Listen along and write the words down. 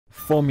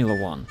Formula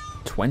 1.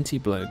 20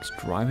 blokes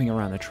driving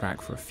around the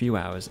track for a few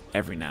hours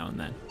every now and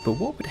then. But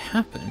what would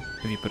happen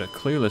if you put a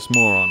clueless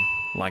moron,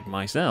 like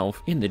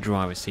myself, in the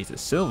driver's seat at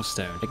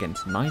Silverstone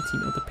against 19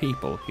 other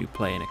people who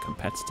play in a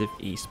competitive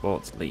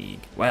esports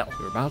league? Well,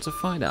 you're about to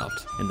find out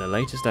in the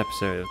latest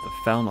episode of the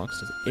Phelnox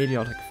Does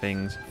Idiotic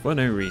Things for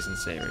No Reason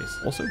series.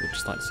 Also, we'd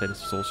just like to say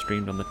this was all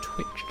streamed on the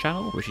Twitch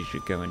channel, which you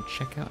should go and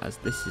check out, as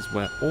this is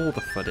where all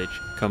the footage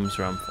comes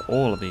from for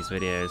all of these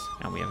videos,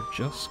 and we have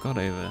just got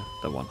over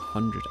the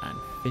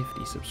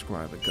 150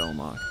 subscriber goal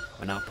mark.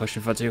 We're now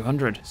pushing for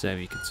 200, so if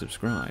you could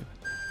subscribe,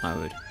 I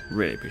would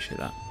really appreciate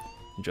that.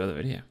 Enjoy the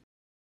video.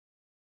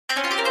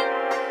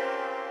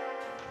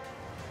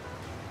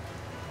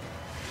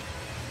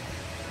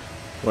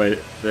 Wait,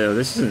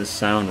 this doesn't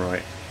sound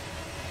right.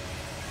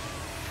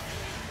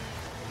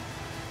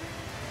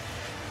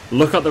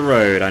 Look at the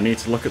road. I need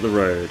to look at the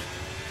road.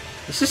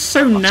 This is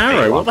so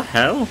narrow. What the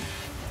hell?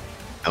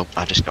 Oh,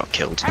 I just got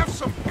killed. Have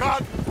some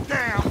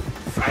goddamn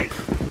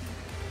faith.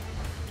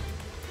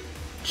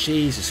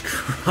 Jesus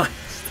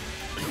Christ.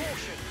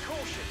 Caution,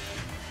 caution.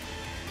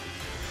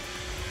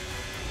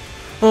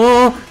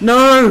 Oh,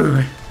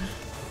 no!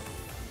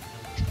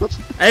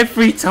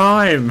 Every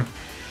time.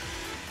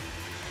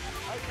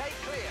 Okay,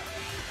 clear.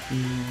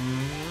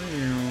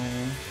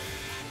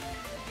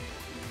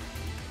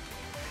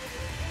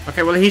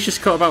 Okay, well he's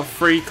just cut about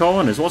 3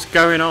 corners. What's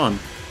going on?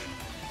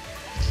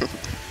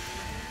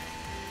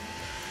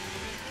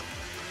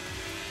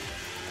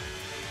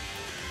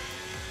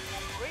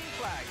 Green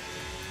flag.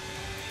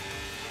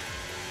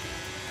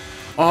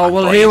 Oh,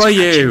 well, who are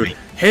you?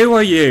 Who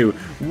are you?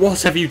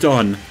 What have you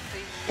done?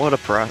 What a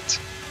brat.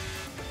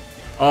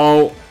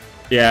 Oh,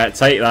 yeah,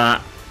 take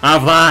that.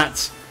 Have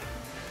that.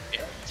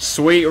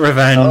 Sweet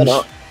revenge. Oh,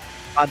 no.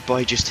 Bad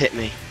boy just hit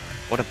me.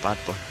 What a bad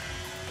boy.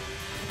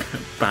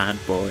 Bad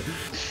boy.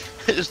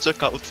 I just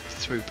took out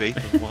 3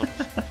 people once.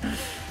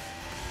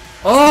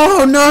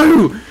 Oh,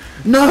 no!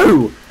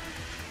 No!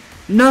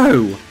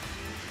 No!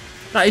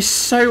 That is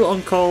so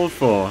uncalled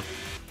for.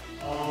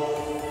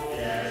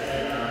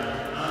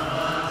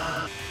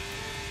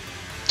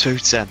 2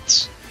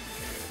 cents.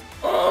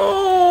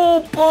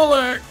 Oh,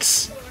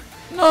 bollocks!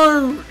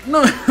 No!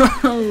 No!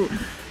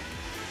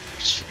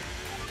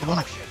 Come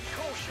on.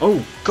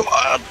 Oh! Come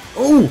on.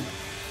 Oh!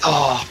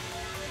 Oh. I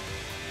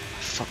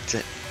fucked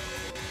it.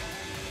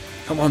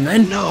 Come on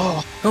then!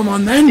 No. Come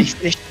on then!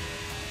 Finish.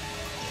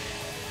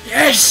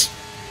 Yes!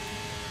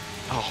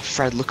 Oh,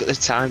 Fred, look at the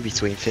time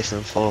between 5th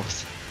and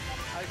 4th.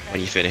 Okay, When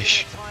you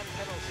finish. time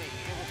penalty.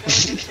 It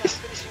will be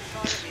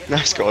finishing time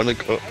Nice, go on and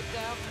go. Head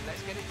down and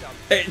let's get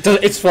it done.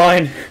 It's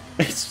fine.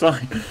 It's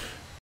fine.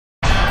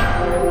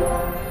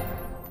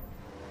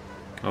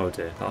 Oh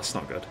dear, that's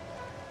not good.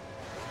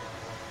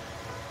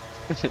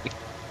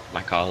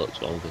 My car looks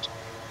welded.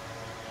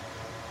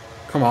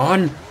 Come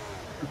on!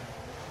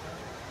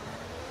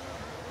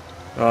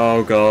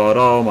 Oh god,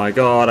 oh my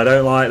god, I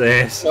don't like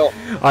this. No.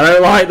 I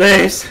don't like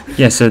this!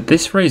 Yeah, so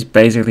this race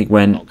basically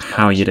went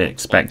how you'd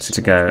expect it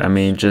to go. I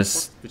mean,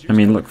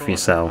 look for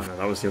yourself. Oh, no,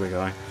 that was the other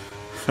guy.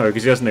 Oh,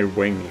 because he has no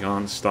wing, he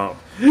can't stop.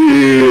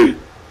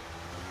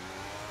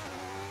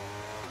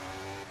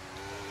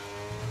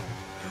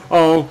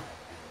 Oh!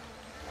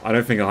 I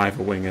don't think I have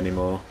a wing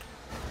anymore.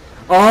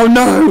 Oh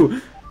no!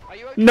 Are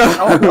you okay?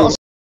 No!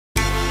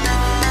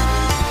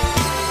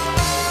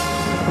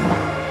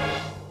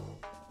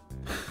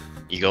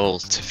 Your goal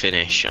to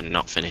finish and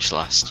not finish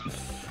last.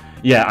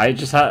 Yeah,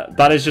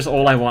 that is just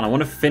all I want. I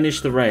want to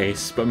finish the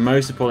race, but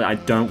most importantly,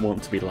 I don't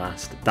want to be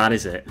last. That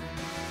is it.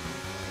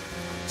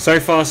 So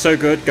far, so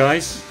good,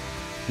 guys.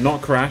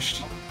 Not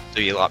crashed.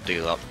 Do your lap, do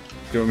your lap.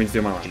 Do you want me to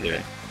do my lap? You can do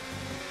it.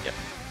 Yep.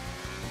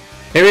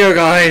 Here we go,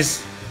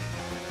 guys.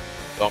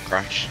 Don't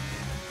crash.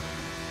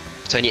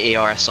 Turn your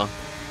ERS on.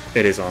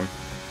 It is on.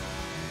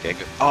 Okay,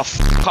 good. Oh,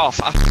 f off.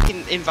 I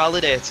fucking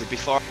invalidated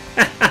before.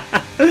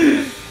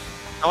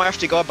 Now I have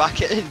to go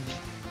back in.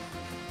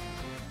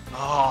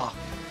 Oh.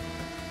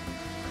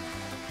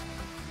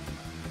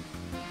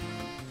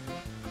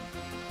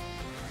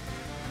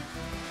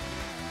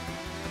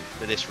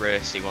 For this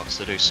race, he wants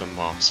to do some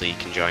more, so you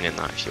can join in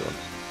that if you want.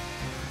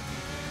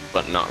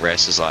 But not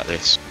races like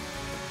this.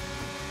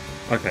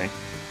 Okay.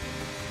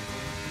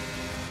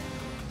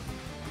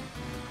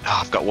 Oh,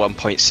 I've got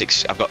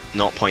 1.6. I've got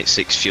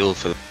 0.6 fuel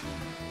for.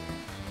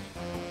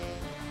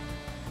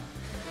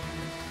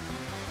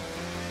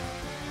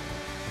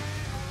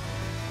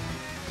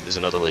 There's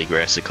another league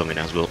racer coming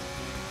as well.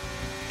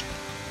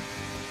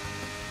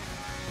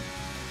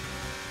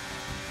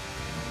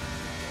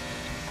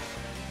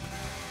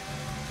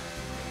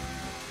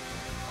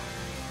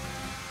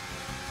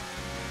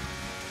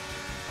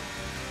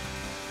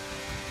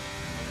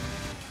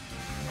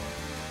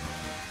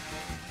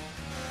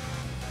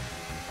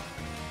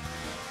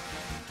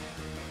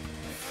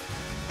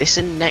 This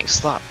is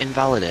next lap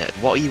invalidated.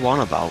 What are you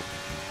on about?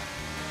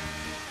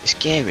 This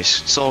game is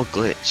so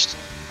glitched.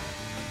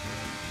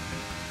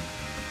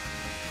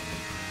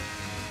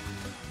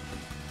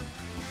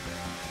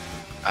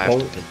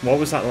 What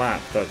was that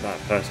lap that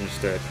person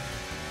just did?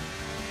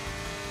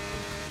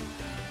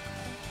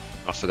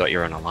 I forgot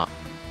you're on a lap.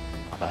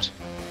 My bad.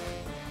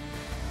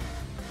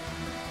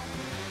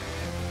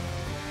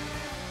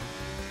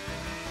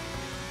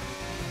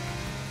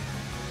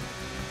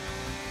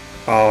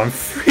 Oh, I'm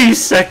 3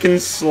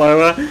 seconds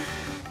slower.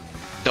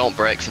 Don't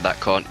brake for that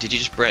corner. Did you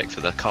just brake for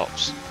the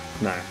cops?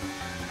 No.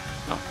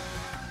 Oh,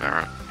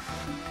 alright.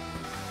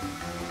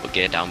 We'll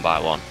gear down by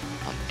 1.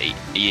 Are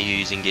you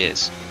using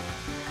gears?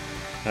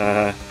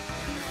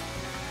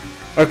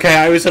 Okay,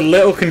 I was a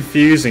little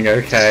confusing,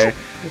 okay.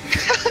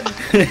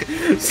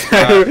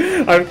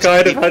 So, I've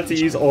kind of had to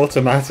use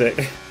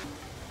automatic.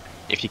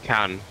 If you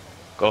can,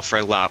 go for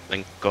a lap,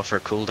 then go for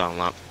a cooldown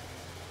lap.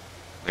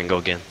 Then go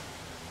again.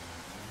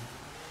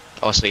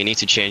 Also, you need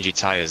to change your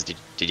tyres.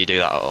 Did you do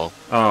that at all?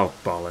 Oh,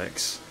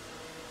 bollocks.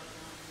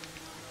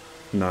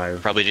 No.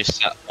 Probably just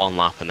set 1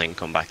 lap and then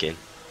come back in.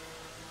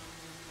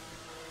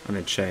 I'm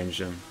gonna change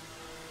them.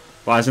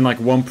 Well, as in like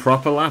 1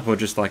 proper lap, or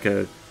just like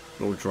a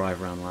little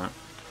drive around lap?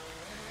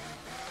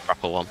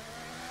 Proper 1.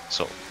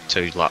 So,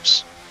 2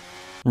 laps.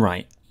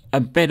 Right. A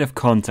bit of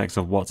context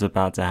of what's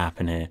about to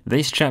happen here.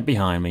 This chap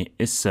behind me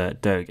is Sir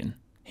Dogan.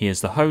 He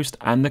is the host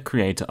and the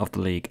creator of the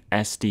league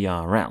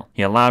SDRL.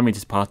 He allowed me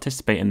to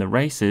participate in the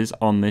races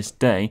on this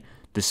day,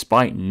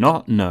 despite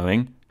not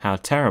knowing how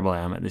terrible I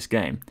am at this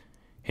game.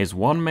 His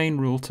one main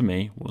rule to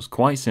me was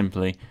quite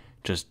simply,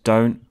 just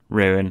don't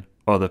ruin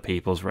other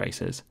people's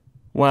races.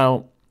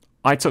 Well,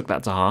 I took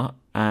that to heart,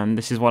 and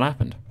this is what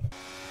happened.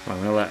 I'm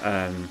gonna let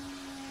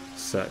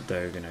Sir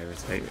Dogan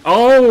overtake me.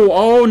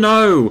 Oh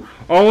no!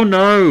 Oh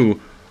no!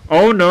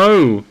 Oh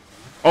no!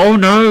 Oh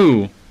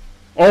no!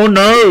 Oh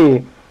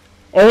no!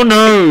 Oh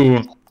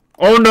no!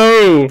 Oh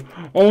no!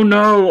 Oh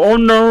no! Oh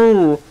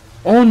no!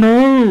 Oh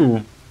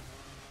no!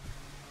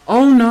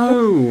 Oh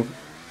no!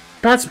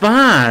 That's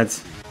bad!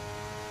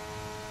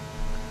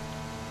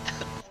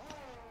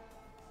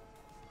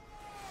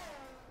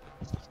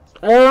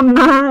 Oh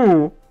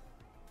no!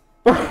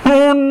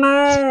 Oh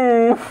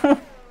no!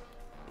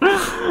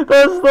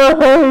 That's the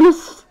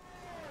host!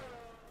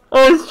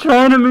 I was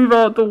trying to move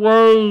out the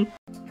way!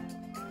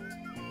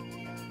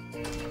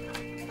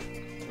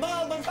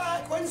 Mum and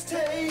back, when's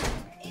tea?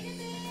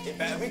 It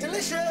better be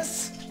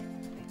delicious.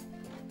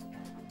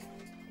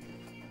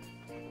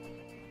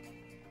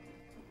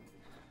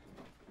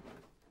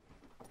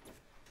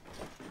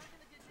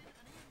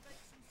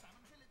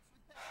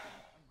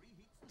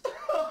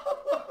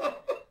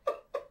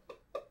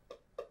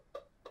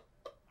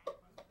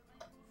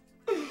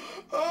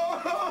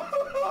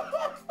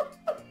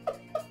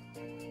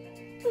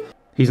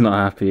 He's not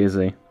happy, is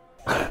he?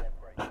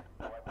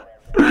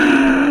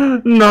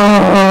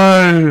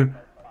 No!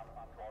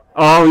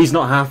 Oh, he's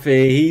not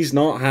happy. He's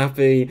not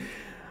happy.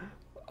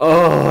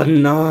 Oh,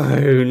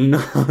 no,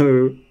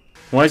 no.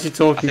 Why is he I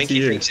talking think to he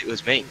you? thinks it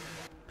was me.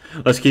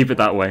 Let's keep it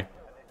that way.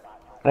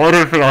 I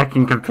don't think I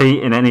can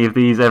compete in any of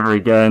these ever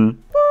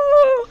again.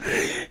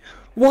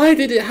 Why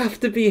did it have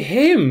to be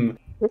him?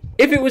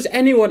 If it was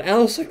anyone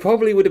else, I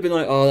probably would have been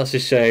like, oh, that's a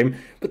shame.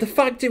 But the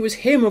fact it was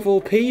him of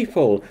all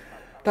people,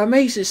 that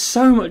makes it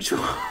so much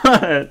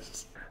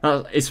worse.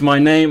 It's my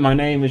name. My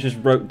name is just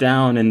wrote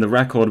down in the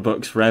record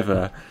books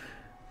forever.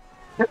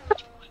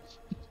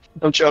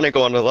 I'm trying to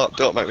go on a lot.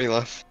 Don't make me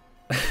laugh.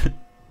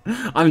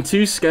 I'm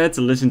too scared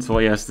to listen to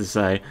what he has to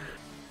say.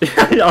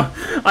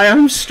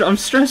 I'm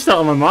stressed out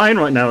of my mind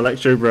right now,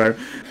 Electro Bro.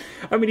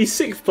 I mean, he's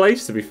 6th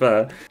place, to be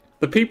fair.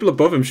 The people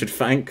above him should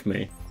thank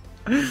me.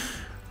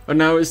 But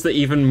now it's the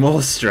even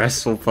more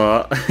stressful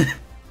part.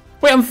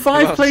 Wait, I'm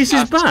 5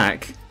 places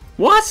back?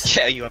 What?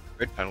 Yeah, you have a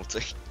grid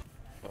penalty.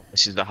 Well,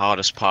 this is the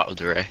hardest part of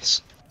the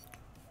race.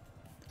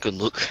 Good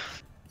luck.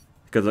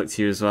 Good luck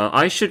to you as well.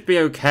 I should be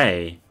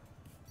okay.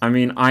 I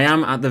mean, I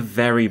am at the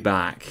very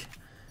back.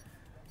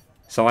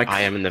 So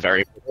I am in the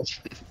very middle.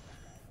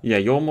 Yeah,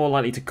 you're more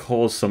likely to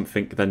cause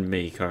something than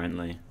me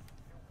currently.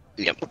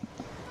 Yep.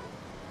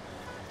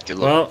 Good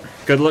luck. Well,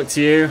 good luck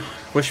to you.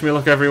 Wish me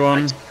luck,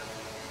 everyone.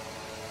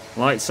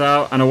 Lights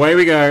out, and away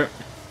we go.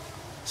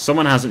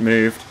 Someone hasn't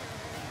moved.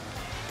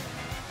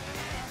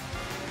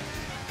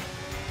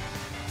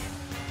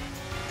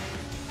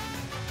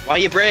 Why are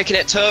you braking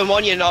at turn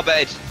 1, you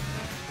knobhead?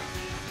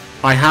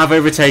 I have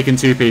overtaken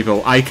 2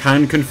 people. I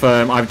can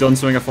confirm I've done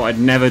something I thought I'd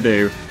never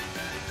do.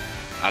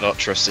 I don't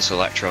trust this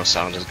electro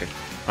sound as good.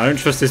 I don't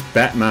trust this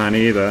Batman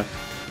either.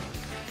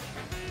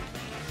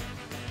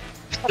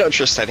 I don't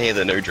trust any of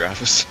the new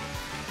drivers.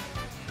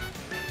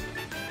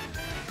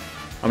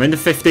 I'm in the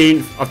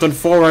 15th. I've done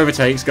 4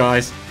 overtakes,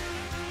 guys.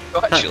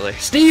 Oh, actually.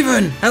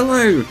 Stephen!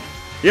 Hello!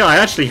 Yeah, I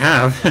actually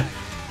have.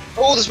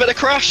 Oh, there's been a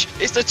crash!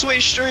 It's the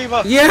Twitch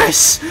streamer!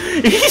 Yes!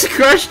 He's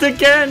crashed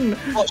again!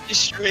 Watch this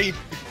stream.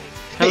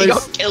 Hello. He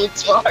got killed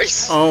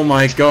twice! Oh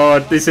my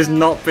god, this has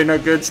not been a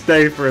good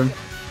day for him.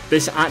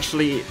 This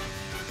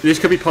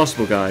could be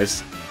possible,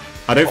 guys.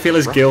 I don't feel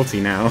as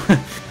guilty now.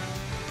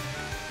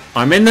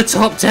 I'm in the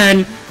top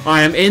 10!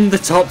 I am in the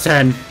top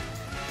 10!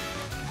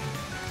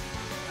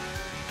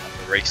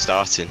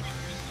 Restarting.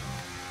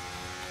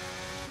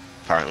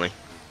 Apparently.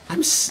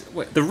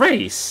 Wait, the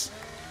race?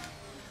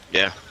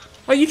 Yeah.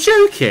 Are you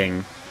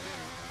joking?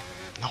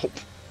 Nope.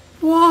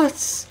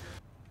 What?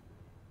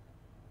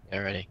 Get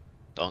ready.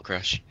 Don't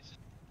crash.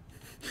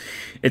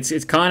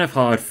 It's kind of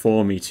hard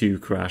for me to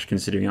crash,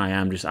 considering I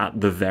am just at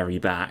the very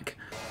back.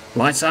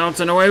 Lights out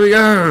and away we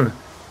go!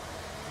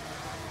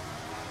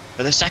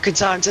 For the second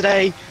time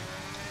today.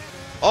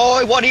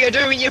 Oh, what are you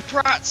doing, you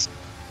prat?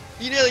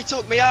 You nearly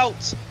took me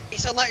out.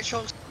 It's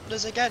electro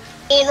again.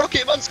 Oh,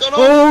 Rocket Man's gone off.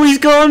 Oh, he's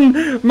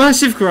gone!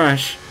 Massive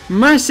crash!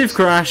 Massive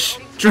crash!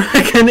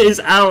 Dragon is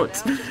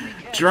out!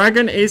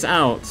 Dragon is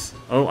out!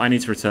 Oh, I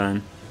need to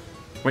return.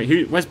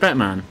 Wait, where's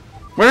Batman?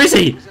 Where is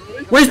he?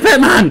 Where's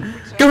Batman?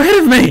 Go ahead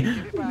of me!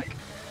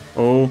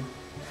 Oh.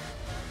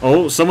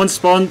 Oh, someone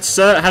spawned.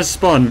 Sir has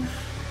spawned.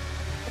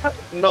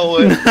 No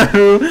way.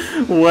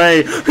 No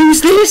way.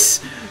 Who's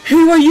this?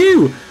 Who are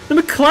you? The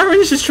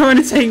McLaren's just trying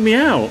to take me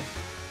out.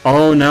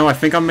 Oh no, I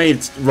think I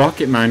made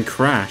Rocket Man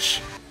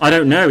crash. I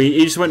don't know,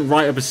 he just went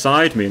right up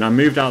beside me and I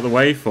moved out of the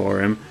way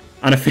for him.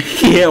 And I think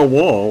he hit a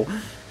wall.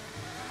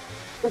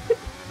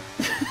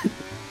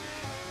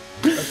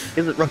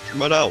 Isn't Rocket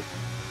Man out?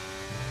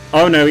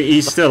 Oh no,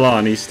 he's still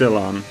on, he's still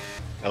on.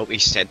 Oh, he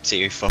said to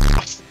you, fuck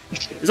off.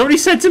 Is that what he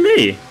said to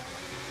me?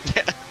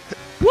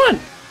 What?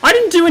 I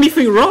didn't do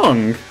anything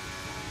wrong.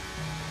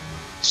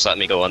 Just let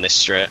me go on this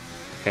straight.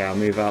 Okay, I'll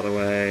move out of the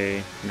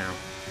way now.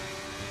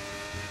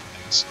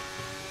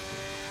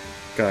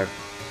 Go.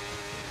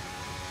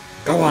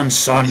 Go on,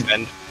 son.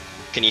 Defend.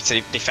 Can you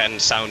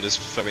defend Sounders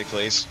for me,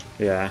 please?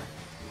 Yeah.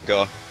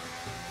 Go.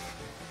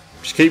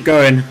 Just keep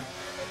going.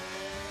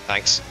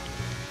 Thanks.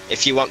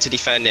 If you want to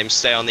defend him,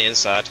 stay on the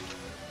inside.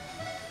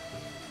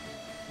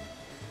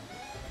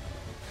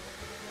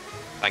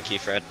 Thank you,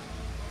 Fred.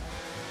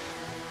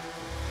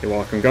 You're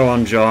welcome. Go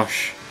on,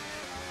 Josh.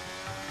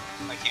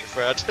 Thank you,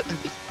 Fred.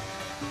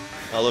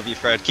 I love you,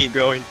 Fred. Keep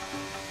going.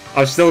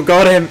 I've still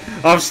got him.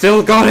 I've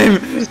still got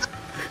him.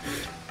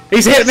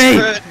 He's hit me.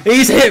 Fred.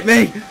 He's hit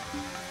me.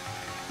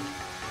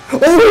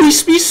 Oh, he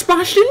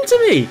smashed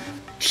into me.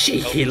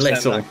 Cheeky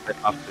little.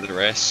 After the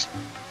race.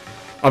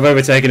 I've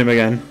overtaken him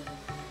again.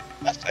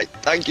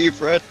 Thank you,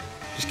 Fred.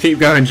 Just keep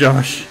going,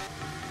 Josh.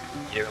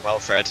 You're well,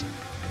 Fred.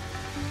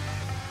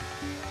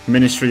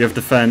 Ministry of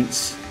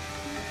Defence.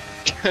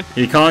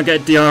 You can't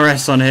get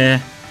DRS on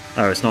here.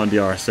 Oh, it's not in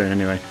DRS zone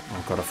anyway.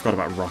 Oh god, I forgot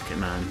about Rocket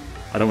Man.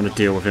 I don't want to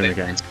deal with him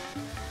again.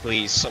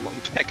 Please, someone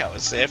pick out a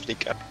safety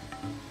car.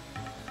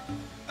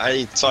 I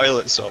need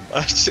toilet so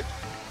much.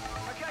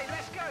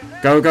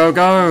 Go, go,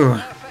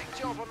 go!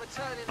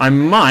 I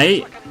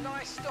might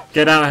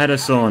get out ahead of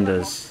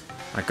Saunders.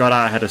 I got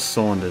out ahead of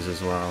Saunders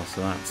as well,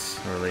 so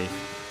that's a relief.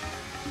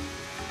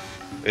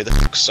 Who the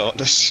fuck's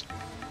Saunders?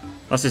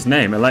 That's his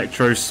name,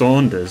 Electro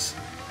Saunders.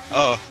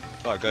 Oh,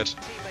 good.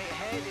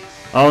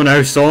 Oh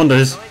no,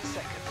 Saunders.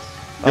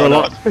 You're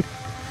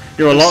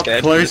a lot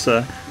Scared.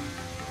 closer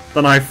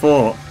than I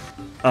thought.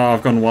 Oh,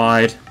 I've gone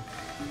wide.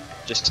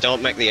 Just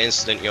don't make the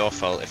incident your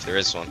fault if there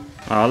is one.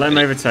 Oh, let him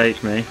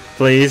overtake me,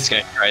 please. He's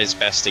gonna try his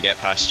best to get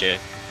past you,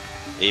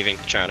 even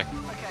trying to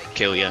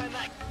kill you.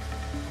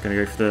 Gonna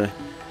go for the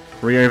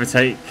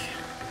re-overtake.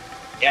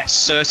 Yes,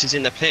 Cert is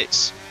in the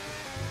pits.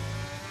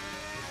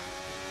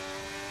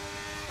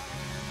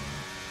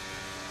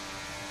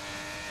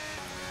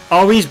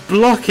 Oh, he's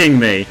blocking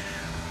me.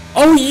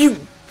 Oh, you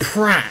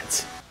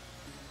prat.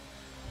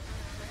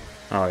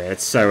 Oh yeah,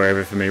 it's so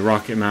over for me.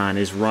 Rocket Man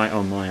is right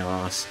on my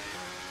arse.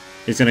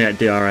 He's gonna get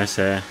DRS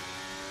here.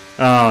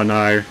 Oh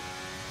no.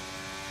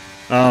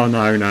 Oh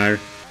no, no.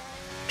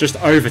 Just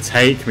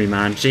overtake me,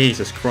 man.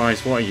 Jesus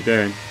Christ, what are you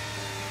doing?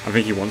 I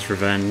think he wants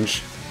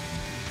revenge.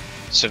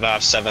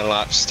 Survive 7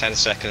 laps, 10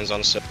 seconds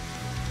on Cert.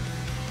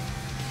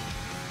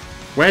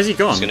 Where's he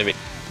gone? It's gonna be.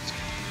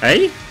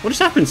 Hey? What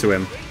just happened to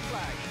him?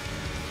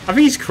 I think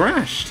he's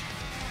crashed.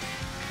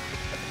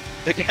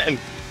 Again.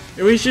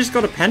 Oh, he's just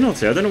got a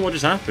penalty. I don't know what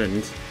just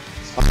happened.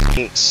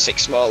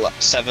 6 more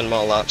laps, 7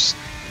 more laps.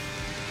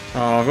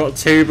 Oh, I've got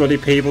 2 bloody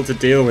people to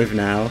deal with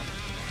now.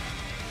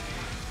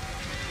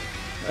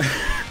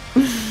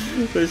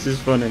 This is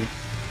funny.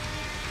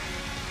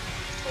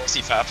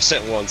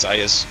 45% one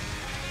tyres.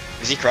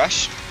 Is he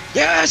crashed?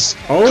 Yes!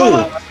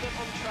 Oh!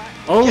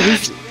 Oh,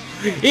 Yes!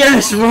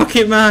 yes,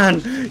 Rocket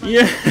Man!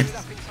 Yes!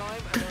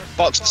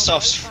 Box the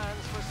softs.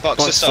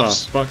 Box the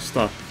softs. Box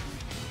stuff.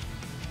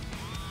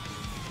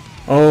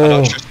 I Oh.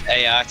 don't trust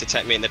AI to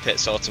take me in the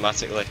pits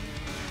automatically.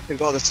 I can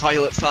go to the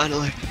toilet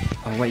finally.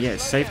 Oh wait, yeah,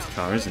 it's safety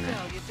car, isn't it?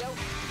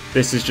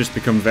 This has just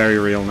become very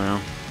real now.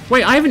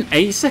 Wait, I have an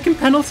 8-second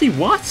penalty?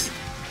 What?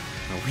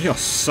 Oh, we are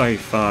so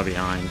far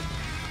behind.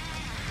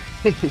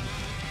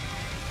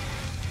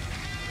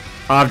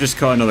 I've just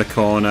cut another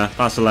corner.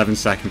 That's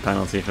 11-second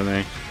penalty for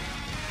me.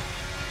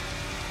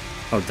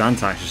 Oh,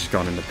 Dantax has just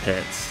gone in the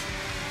pits.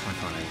 I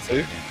can't even Who?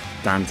 take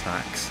it.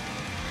 Dantax.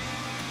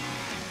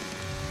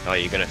 Oh,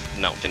 you're gonna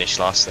not finish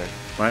last then.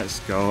 Let's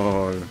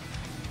go.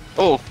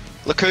 Oh,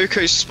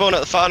 Lukaku's spun at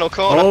the final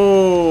corner.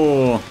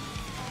 Oh!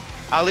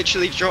 I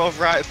literally drove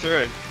right through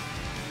him.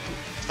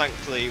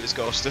 Thankfully, he was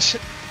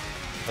ghosted.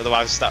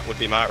 Otherwise, that would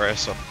be my race.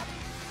 So.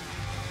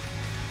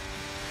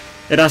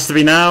 It has to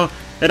be now.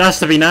 It has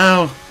to be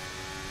now.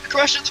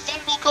 Crash at the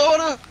final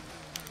corner.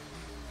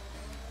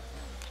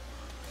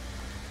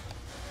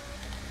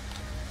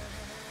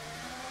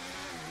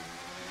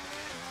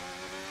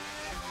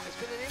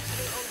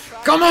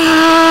 Come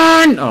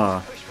on!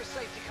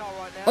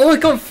 Oh, I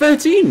got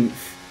 13th!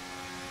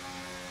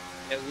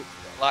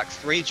 Like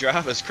 3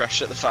 drivers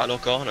crashed at the final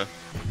corner.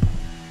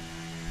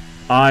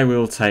 I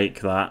will take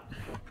that.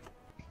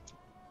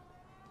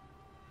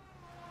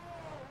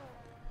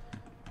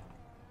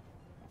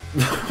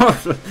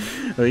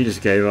 Oh, you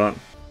just gave up.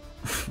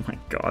 Oh my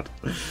god.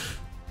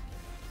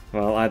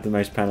 Well, I had the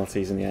most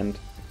penalties in the end.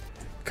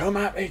 Come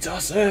at me,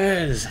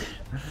 tossers!